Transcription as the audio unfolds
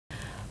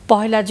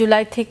পহেলা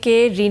জুলাই থেকে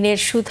ঋণের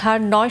সুদহার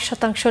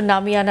 ৯%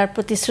 নামিয়ে আনার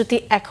প্রতিশ্রুতি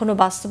এখনও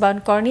বাস্তবায়ন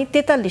করেনি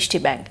 ৪৩টি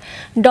ব্যাংক।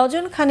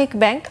 ডজন খানেক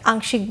ব্যাংক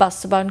আংশিক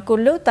বাস্তবায়ন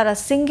করলেও তারা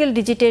সিঙ্গেল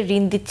ডিজিটের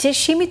ঋণ দিচ্ছে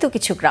সীমিত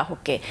কিছু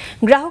গ্রাহককে।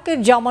 গ্রাহকের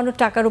জমানো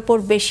টাকার উপর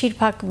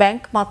বেশিরভাগ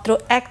ব্যাংক মাত্র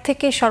 ১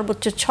 থেকে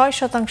সর্বোচ্চ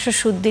 ৬%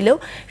 সুদ দিলেও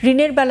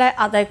ঋণের বেলায়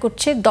আদায়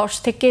করছে ১০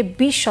 থেকে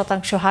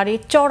 ২০% হারে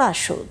চড়া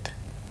সুদ।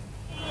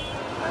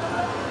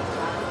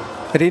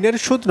 ঋণের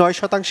সুদ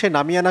 ৯%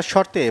 নামিয়ে আনার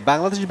শর্তে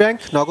বাংলাদেশ ব্যাংক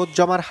নগদ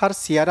জমার হার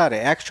সিআরআর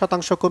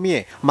 ১% কমিয়ে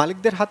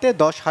মালিকদের হাতে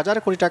 ১০,০০০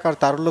 কোটি টাকার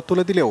তারল্য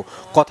তুলে দিলেও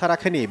কথা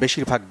রাখেনি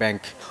বেশিরভাগ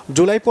ব্যাংক।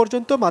 জুলাই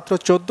পর্যন্ত মাত্র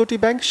 ১৪টি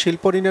ব্যাংক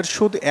শিল্প ঋণের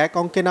সুদ ১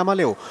 অঙ্কে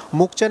নামালেও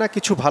মুখ চেনা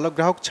কিছু ভালো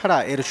গ্রাহক ছাড়া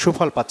এর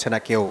সুফল পাচ্ছে না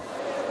কেউ।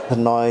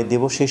 নয়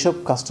দেব সেসব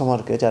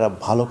কাস্টমারকে যারা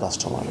ভালো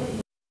কাস্টমার।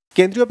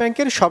 কেন্দ্রীয়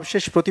ব্যাংকের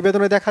সবশেষ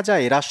প্রতিবেদনে দেখা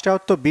যায়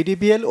রাষ্ট্রায়ত্ত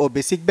বিডিবিএল ও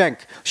বেসিক ব্যাংক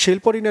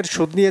শিল্প ঋণের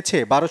সুদ নিয়েছে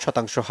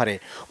 ১২% হারে।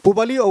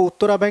 পূবালী ও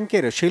উত্তরা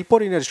ব্যাংকের শিল্প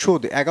ঋণের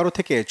সুদ ১১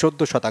 থেকে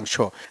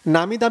 ১৪%।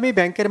 নামি দামি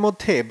ব্যাংকের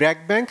মধ্যে ব্র্যাক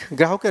ব্যাংক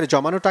গ্রাহকের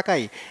জমানো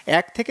টাকায়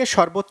 ১ থেকে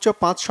সর্বোচ্চ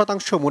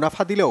 ৫%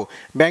 মুনাফা দিলেও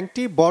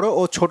ব্যাংকটি বড়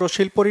ও ছোট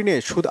শিল্প ঋণে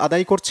সুদ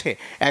আদায় করছে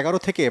 ১১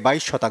 থেকে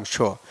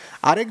 ২২%।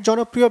 আরেক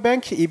জনপ্রিয়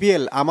ব্যাংক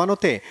ইবিএল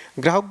আমানতে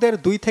গ্রাহকদের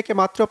 ২ থেকে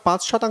মাত্র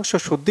 ৫%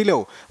 সুদ দিলেও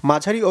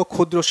মাঝারি ও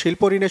ক্ষুদ্র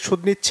শিল্প ঋণে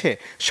সুদ নিচ্ছে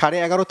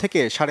 ১১.৫ থেকে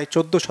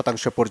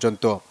 ১৪.৫%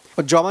 পর্যন্ত।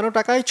 জমানো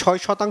টাকায়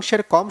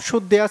 ৬% কম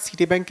সুদ দেয়া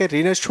সিটি ব্যাংকের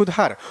ঋণের সুদ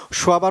হার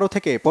 ১২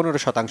 থেকে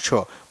 ১৫%।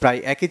 প্রায়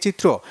একই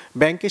চিত্র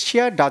bank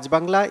Asia, Dutch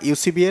Bangla,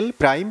 UCBL,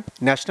 prime,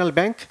 national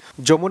bank,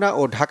 Jamuna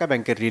ও ঢাকা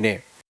ব্যাংকের ঋণে।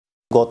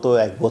 গত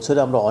 ১ বছরে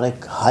আমরা অনেক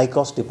হাই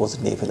কস্ট ডিপোজিট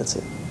নিয়ে ফেলেছি।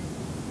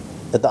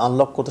 এতে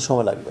আনলক করতে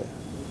সময় লাগবে।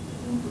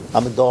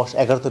 আমি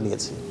 ১০-১১ তো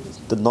নিয়েছি,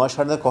 তো ৯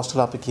 কষ্ট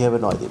হলে আপনি কীভাবে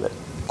 ৯ দেবেন?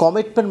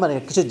 কমিটমেন্ট মানে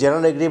কিছু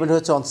জেনারেল এগ্রিমেন্ট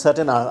হচ্ছে on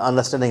certain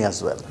understanding as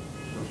well.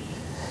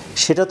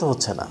 সেটা তো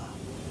হচ্ছে না,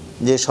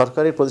 যে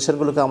সরকারি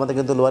প্রতিষ্ঠানগুলোকে আমাদের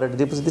কিন্তু লোয়ার রেট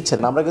ডিপোজিট দিচ্ছে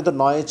না। আমরা কিন্তু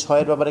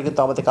 ৯-৬-এর ব্যাপারে কিন্তু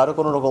আমাদের কারো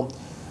কোনো রকম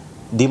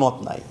দ্বিমত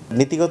নাই।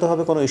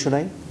 নীতিগতভাবে কোনো ইস্যু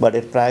নাই, বাট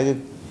এর প্রায়োগিক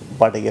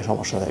পার্টে গিয়ে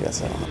সমস্যা হয়ে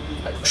গেছে।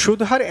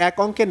 সুদহার ১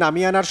 অঙ্কে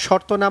নামিয়ে আনার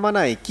শর্ত না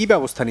মানায় কী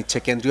ব্যবস্থা নিচ্ছে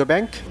কেন্দ্রীয়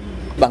ব্যাংক?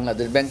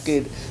 বাংলাদেশ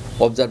ব্যাংকের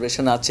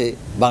অবজারভেশন আছে।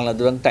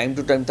 Bangladesh bank time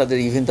to time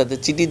তাদের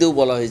চিঠি দিয়েও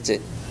বলা হয়েছে,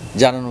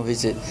 জানানো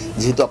হয়েছে,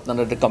 যেহেতু আপনারা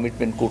একটা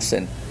কমিটমেন্ট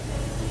করছেন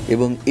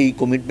এবং এই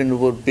কমিটমেন্টের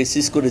উপর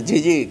বেসিস করে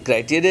যে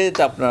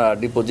ক্রাইটেরিয়াতে আপনারা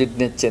ডিপোজিট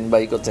নিচ্ছেন বা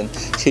করছেন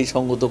সেই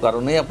সঙ্গত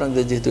কারণেই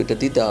আপনাদের যেহেতু এটা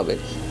দিতে হবে,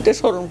 এটা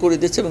স্মরণ করে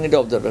দিচ্ছে এবং এটা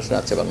অবজারভেশন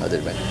আছে বাংলাদেশ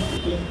ব্যাংক।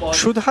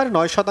 সুদহার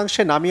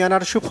 ৯% নামিয়ে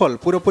আনার সুফল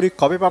পুরোপুরি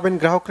কবে পাবেন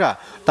গ্রাহকরা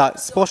তা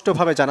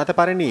স্পষ্টভাবে জানাতে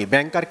পারেনি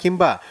ব্যাংকার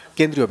কিংবা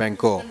কেন্দ্রীয়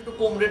ব্যাংকও।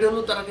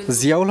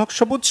 জিয়াউল হক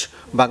সবুজ,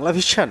 বাংলা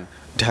ভিশন,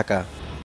 ঢাকা।